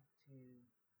would have to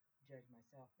judge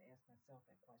myself and ask myself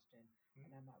that question, Mm.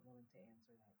 and I'm not willing to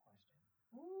answer that question.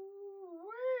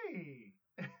 Ooh-wee.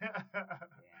 Yeah.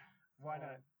 Why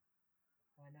not?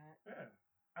 So why not? Yeah.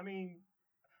 I mean,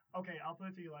 okay, I'll put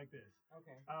it to you like this.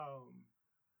 Okay. Um,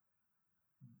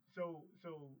 so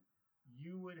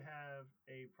you would have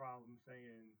a problem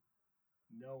saying,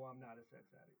 no, I'm not a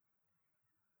sex addict.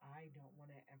 I don't want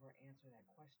to ever answer that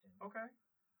question. Okay,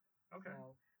 okay.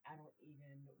 So I don't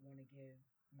even want to give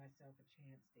myself a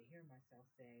chance to hear myself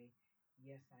say,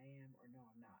 yes, I am, or no,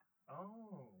 I'm not.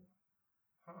 Oh,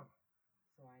 huh.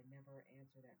 So I never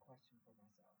answer that question for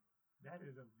myself. That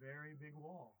is a very big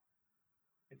wall.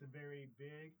 It's a very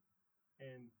big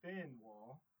and thin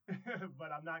wall,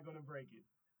 but I'm not going to break it.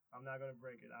 I'm not going to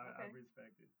break it. I Okay.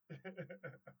 respect it.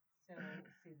 So,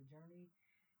 see, the journey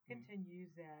Mm,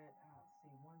 continues that,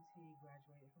 see, once he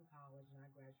graduated from college and I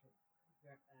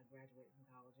graduated from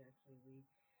college. Actually, we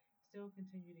still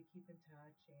continue to keep in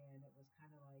touch, and it was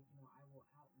kind of like, I will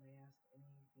outlast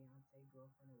any fiance,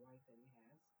 girlfriend, or wife that he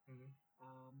has. Hmm.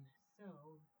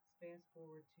 So fast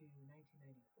forward to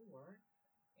 1994,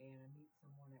 and I meet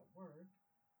someone at work,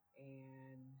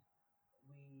 and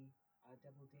we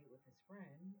double date with his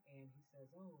friend, and he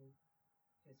says, "Oh,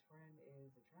 his friend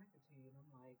is attracted to you," and I'm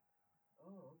like,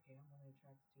 "Oh, okay, I'm only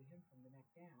attracted to him from the neck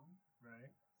down." Right.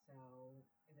 So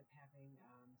ended up having,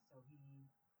 so he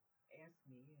asked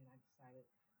me, and I decided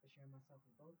to share myself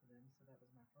with both of them. So that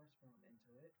was my first foray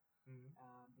into it, Hmm.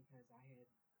 because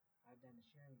I've done a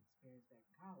sharing experience back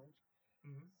in college.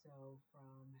 Hmm. So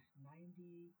from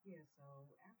 90, yeah,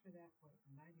 so after that point,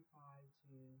 from 95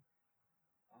 to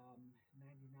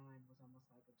 99 was almost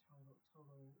like a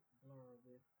total blur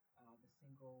with the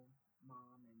single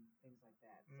mom and things like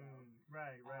that. So Mm.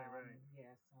 Right. Right. Right.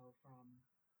 yeah, so from,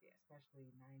 yeah,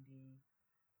 especially 90,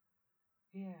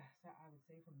 yeah, so I would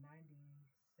say from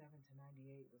 97 to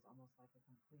 98 was almost like a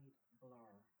complete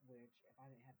blur, which if I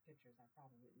didn't have pictures, I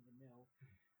probably wouldn't even know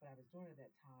what I was doing at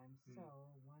that time. Mm.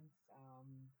 So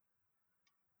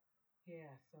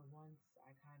yeah, so once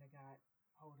I kind of got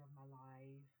hold of my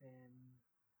life and,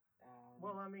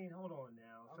 Well, um, I mean, hold on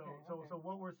now. okay, So, okay.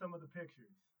 what were some of the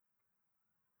pictures?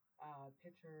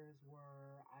 Pictures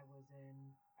were I was in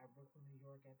Brooklyn, New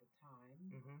York at the time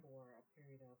Hmm. for a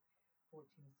period of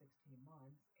 14, 16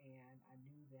 months, and I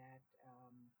knew that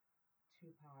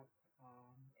Tupac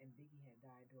and Biggie had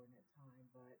died during that time,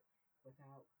 but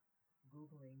without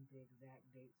Googling the exact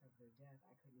dates of their death,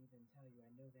 I couldn't even tell you. I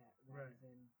know that while I Right. was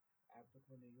in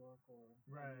Brooklyn, New York, or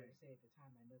New York Right. City at the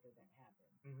time, I know that that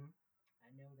happened. Hmm. I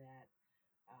know that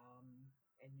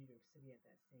in New York City at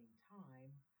that same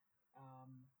time,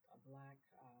 a black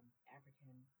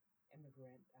African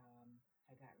immigrant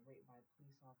had gotten raped by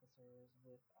police officers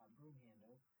with a broom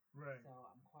handle. Right. So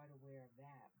I'm quite aware of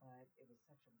that, but it was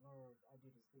such a blur due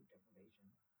to sleep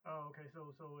deprivation. Oh, okay.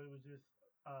 So it was just.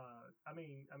 I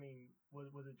mean,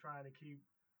 was it trying to keep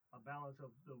a balance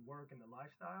of the work and the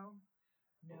lifestyle?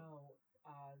 No,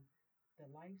 the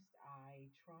lifestyle, I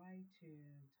tried to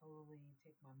totally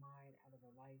take my mind out of the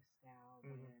lifestyle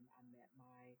Mm-hmm. when I met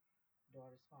my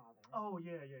daughter's father. Oh,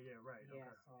 yeah, yeah, yeah. Right. Yeah,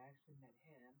 Okay. so I actually met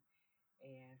him,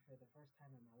 and for the first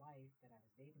time in my life that I was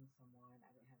dating someone,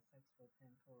 I didn't have sex with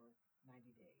him for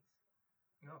 90 days.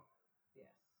 No.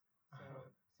 Yes.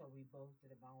 So we both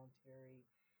did a voluntary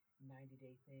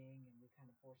 90-day thing, and we kind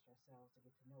of forced ourselves to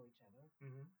get to know each other.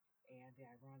 Hmm. And the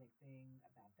ironic thing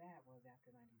about that was after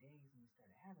 90 days, when we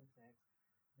started having sex,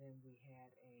 then we had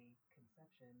a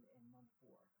conception in month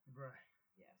 4. Right.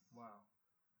 Yes. Wow.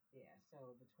 Yeah,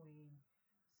 so the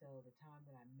time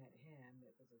that I met him,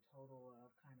 it was a total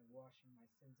of kind of washing my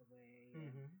sins away,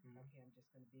 and Hmm. Hmm. okay, I'm just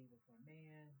going to be with one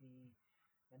man, be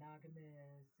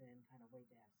monogamous, and kind of wait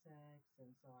to have sex.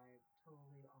 And so I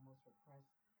totally almost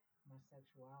repressed my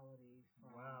sexuality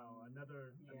Wow. from,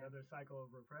 yeah, Another cycle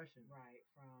of repression. right,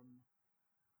 from,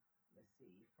 let's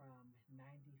see, from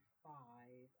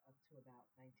 95 up to about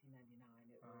 1999.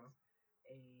 It Uh huh. was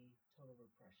a total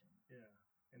repression. Yeah.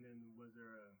 And then was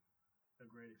there a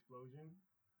great explosion?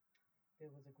 There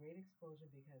was a great explosion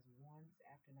because once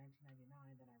after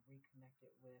 1999, then I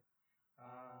reconnected with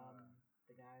Ah.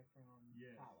 the guy from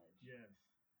Yes. college. Yes.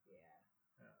 Yeah.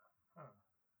 Yeah. Huh.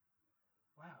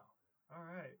 Wow. All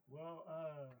right. Well,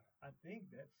 I think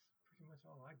that's pretty much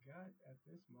all I got at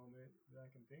this moment that I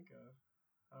can think of.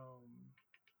 Um,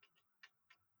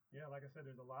 yeah, like I said,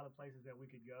 there's a lot of places that we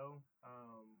could go.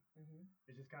 Mhm.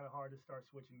 It's just kind of hard to start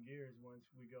switching gears once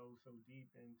we go so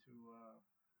deep into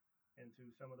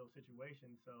some of those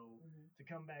situations. So Mhm. to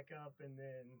come back up and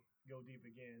then go deep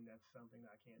again, that's something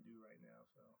that I can't do right now.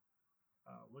 So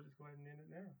we'll just go ahead and end it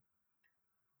now.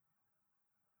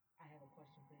 I have a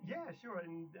question for you. Yeah, sure.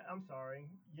 And I'm sorry.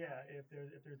 All Yeah, right. if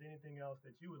there's anything else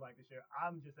that you would like to share,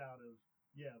 I'm just out of.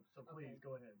 Yeah, so please Okay.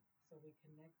 go ahead. So we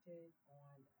connected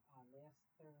on last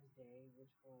Thursday,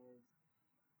 which was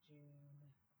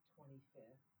June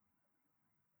 25th.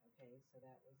 Okay. So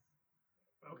that was,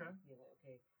 yeah, Okay. yeah.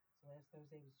 Okay. So last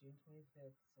Thursday was June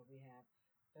 25th. So we have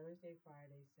Thursday,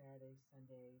 Friday, Saturday,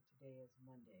 Sunday. Today is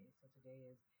Monday. So today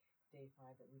is day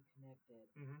 5 that we connected.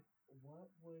 Mhm.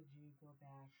 What would you go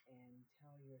back and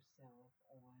tell yourself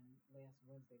on last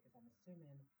Wednesday? Because I'm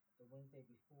assuming the Wednesday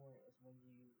before is when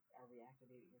you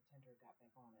reactivated your Tinder, got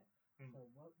back on it. Mm. So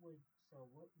what would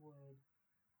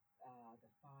the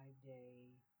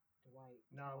 5-day Dwight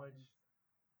Knowledge.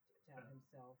 tell Uh,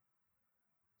 himself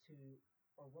to,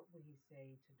 or what would he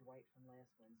say to Dwight from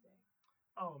last Wednesday?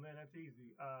 oh man, that's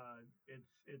easy. It's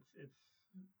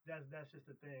that's just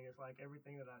the thing. It's like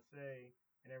everything that I say.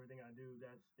 and everything I do,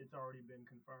 it's already been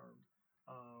confirmed.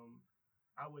 Um,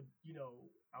 I would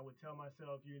tell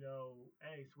myself,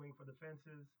 hey, swing for the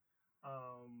fences.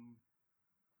 Um,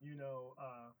 you know,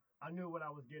 I knew what I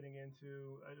was getting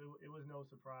into. It was no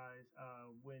surprise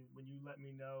when you let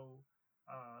me know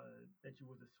that you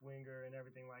was a swinger and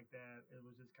everything like that. It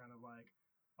was just kind of like,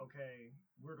 okay,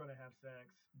 we're gonna have sex,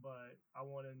 but I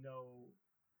want to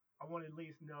at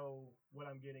least know what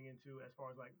I'm getting into as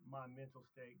far as like my mental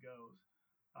state goes,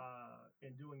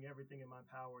 and doing everything in my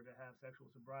power to have sexual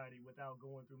sobriety without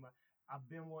going through my. I've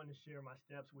been wanting to share my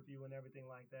steps with you and everything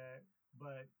like that,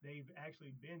 but they've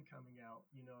actually been coming out.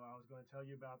 I was going to tell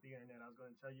you about the internet. I was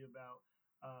going to tell you about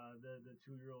the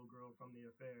 2-year-old girl from the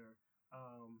affair.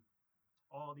 Um,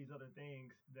 all these other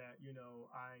things that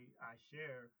I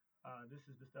share. This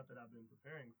is the stuff that I've been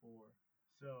preparing for.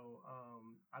 So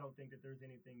I don't think that there's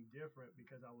anything different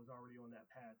because I was already on that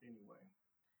path anyway.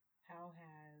 How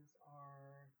has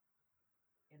our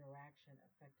interaction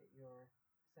affected your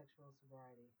sexual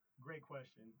sobriety? Great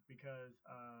question because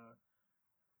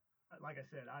like I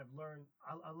said, I've learned.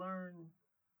 I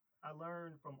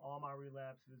learned from all my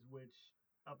relapses, which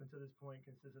up until this point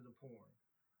consisted of porn.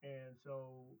 And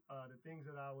so the things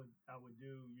that I would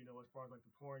do, as far as like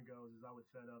the porn goes, is I would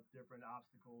set up different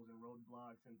obstacles and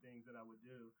roadblocks and things that I would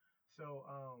do. So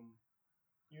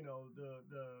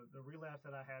the relapse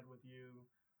that I had with you,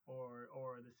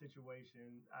 or the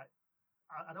situation,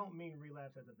 I don't mean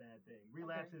relapse as a bad thing. Okay.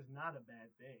 Relapse is not a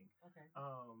bad thing. Okay.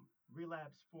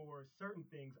 Relapse for certain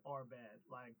things are bad.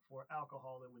 Like for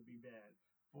alcohol, it would be bad.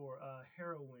 For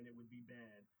heroin, it would be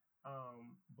bad.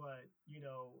 But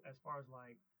as far as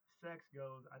like sex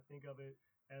goes, I think of it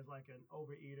as like an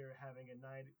overeater having a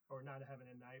night, or not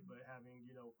having a night, but having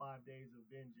 5 days of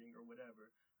binging or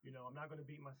whatever. I'm not going to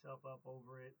beat myself up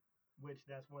over it. Which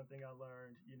that's one thing I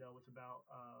learned. It's about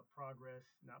progress,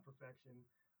 not perfection.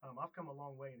 I've come a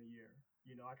long way in a year.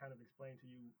 I kind of explained to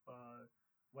you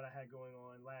what I had going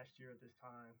on last year at this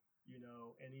time,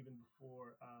 and even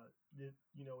before,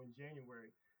 in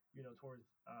January, towards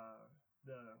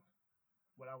the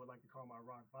what I would like to call my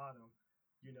rock bottom,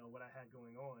 what I had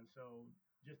going on. So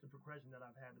just the progression that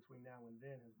I've had between now and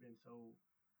then has been so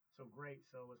great.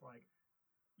 So it's like,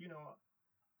 you know,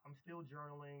 I'm still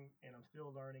journaling and I'm still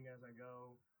learning as I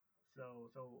go. So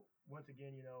once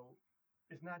again,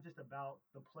 it's not just about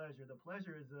the pleasure. The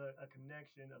pleasure is a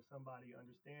connection of somebody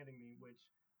understanding me, which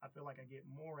I feel like I get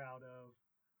more out of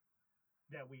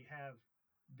that we have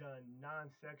done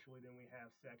non-sexually than we have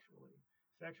sexually.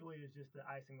 Sexually is just the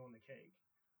icing on the cake.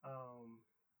 Um,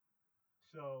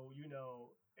 so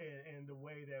and the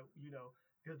way that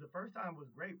because the first time was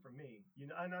great for me,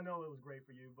 and I know it was great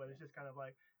for you, but it's Yes. just kind of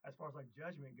like as far as like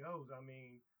judgment goes. I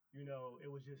mean, it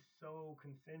was just so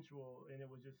consensual and it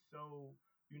was just so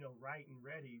right and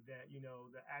ready that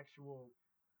the actual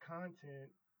content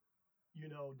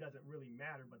doesn't really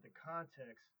matter, but the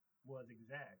context was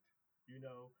exact. The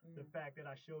Mm-hmm. fact that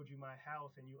I showed you my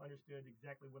house and you understood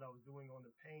exactly what I was doing on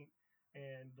the paint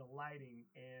and the lighting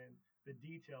and the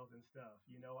details and stuff.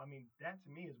 I mean, that to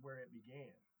me is where it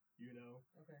began. You know,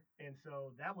 Okay. and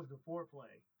so that was the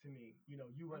foreplay to me. You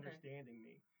Okay. understanding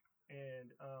me,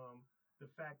 and the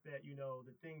fact that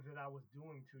the things that I was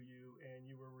doing to you and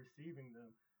you were receiving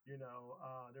them.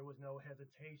 There was no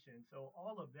hesitation. So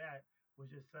all of that was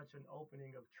just such an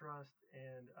opening of trust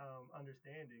and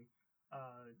understanding.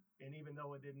 Uh, and even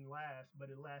though it didn't last, but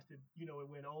it lasted, it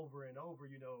went over and over,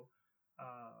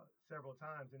 several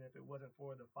times. And if it wasn't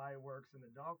for the fireworks and the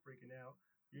dog freaking out,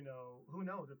 who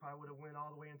knows? It probably would have went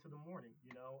all the way into the morning.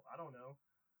 I don't know.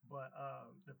 But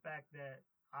the fact that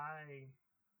I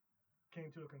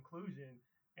came to a conclusion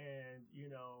and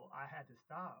I had to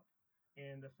stop,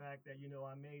 and the fact that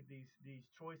I made these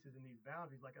choices and these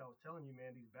boundaries, like I was telling you,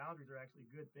 man, these boundaries are actually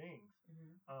good things.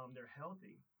 Mm-hmm. They're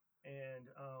healthy, and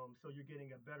so you're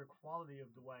getting a better quality of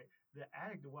Dwight. The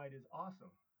addict Dwight is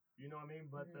awesome, you know what I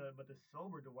mean, but Mm-hmm. the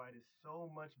sober Dwight is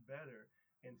so much better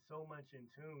and so much in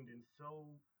tuned and so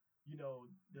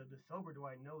the sober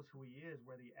Dwight knows who he is,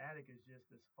 where the addict is just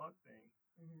this fuck thing.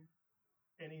 Mm-hmm.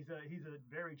 And he's a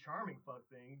very charming fuck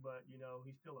thing, but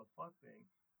he's still a fuck thing.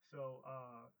 So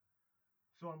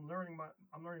so I'm learning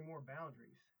more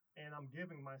boundaries, and I'm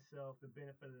giving myself the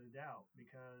benefit of the doubt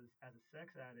because as a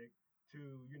sex addict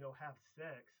to have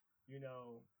sex,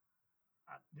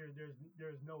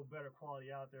 there's no better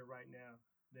quality out there right now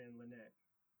than Lynette.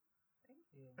 Thank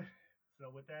you. So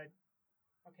with that,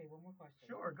 Okay, one more question.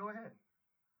 sure, go ahead.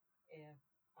 If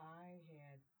I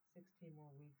had 16 more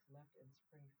weeks left in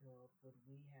Springfield, would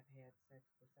we have had sex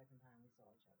the second time we saw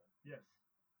each other? Yes,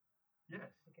 yes.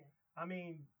 Okay. I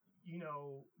mean,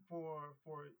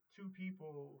 for two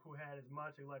people who had as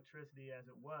much electricity as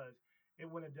it was, it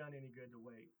wouldn't have done any good to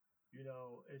wait.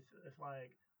 It's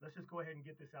like let's just go ahead and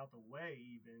get this out the way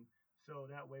even, so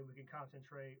that way we can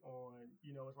concentrate on,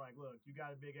 it's like, look, you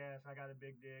got a big ass, I got a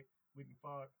big dick, we can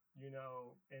fuck, and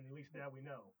at least that we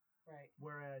know. Right.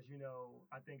 Whereas,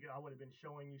 I think I would have been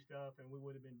showing you stuff and we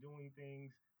would have been doing things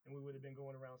and we would have been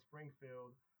going around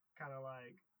Springfield kind of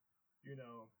like, you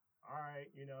know, all right,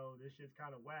 this shit's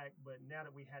kind of whack. But now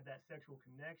that we had that sexual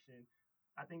connection,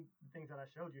 I think the things that I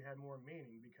showed you had more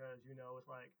meaning because, it's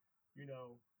like, you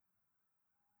know,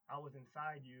 I was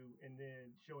inside you and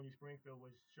then showing you Springfield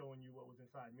was showing you what was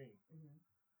inside me. Mm-hmm.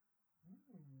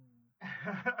 Mm.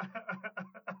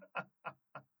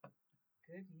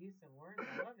 Good use of words.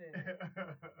 I love it.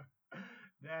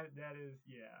 that is,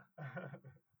 yeah.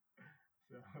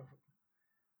 so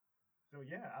so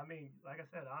yeah, I mean, like I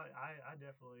said, I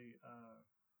definitely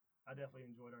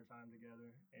enjoyed our time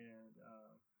together, and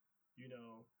you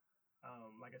know,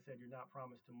 like I said, you're not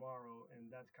promised tomorrow,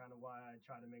 and that's kind of why I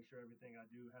try to make sure everything I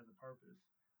do has a purpose.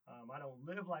 I don't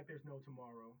live like there's no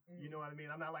tomorrow. You know Mm. what I mean?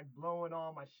 I'm not like blowing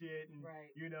all my shit and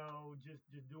Right.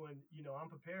 just doing. I'm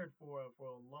prepared for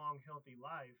a long, healthy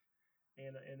life,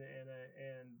 and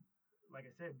like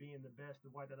I said, being the best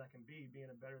Dwight that I can be, being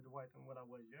a better Dwight than what I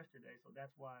was yesterday. So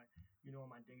that's why, on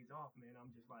my days off, man,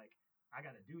 I'm just like, I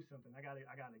got to do something. I gotta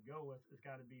go. It's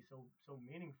got to be so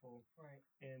meaningful. Right.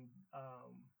 And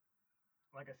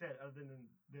like I said, other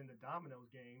than the dominoes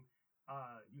game,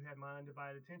 you had my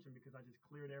undivided attention because I just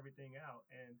cleared everything out,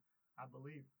 and I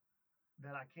believe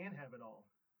that I can have it all.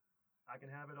 I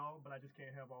can have it all, but I just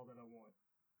can't have all that I want.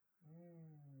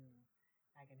 Mm.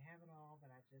 I can have it all, but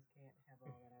I just can't have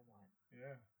all that I want.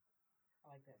 Yeah,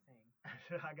 I like that saying.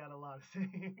 I got a lot of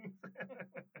things.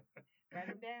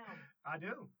 Write them down. I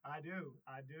do,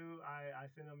 I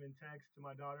send them in text to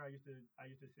my daughter. I used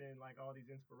to send like all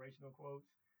these inspirational quotes,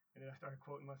 and then I started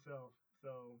quoting myself.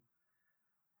 So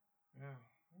yeah.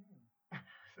 Mm.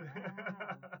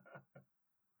 Wow.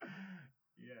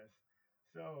 Yes.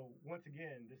 So once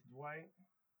again, this is Dwight,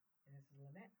 And this is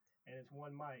Lynette. and it's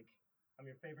one Mike. I'm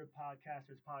your favorite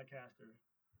podcaster's podcaster.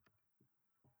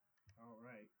 All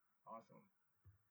right. Awesome.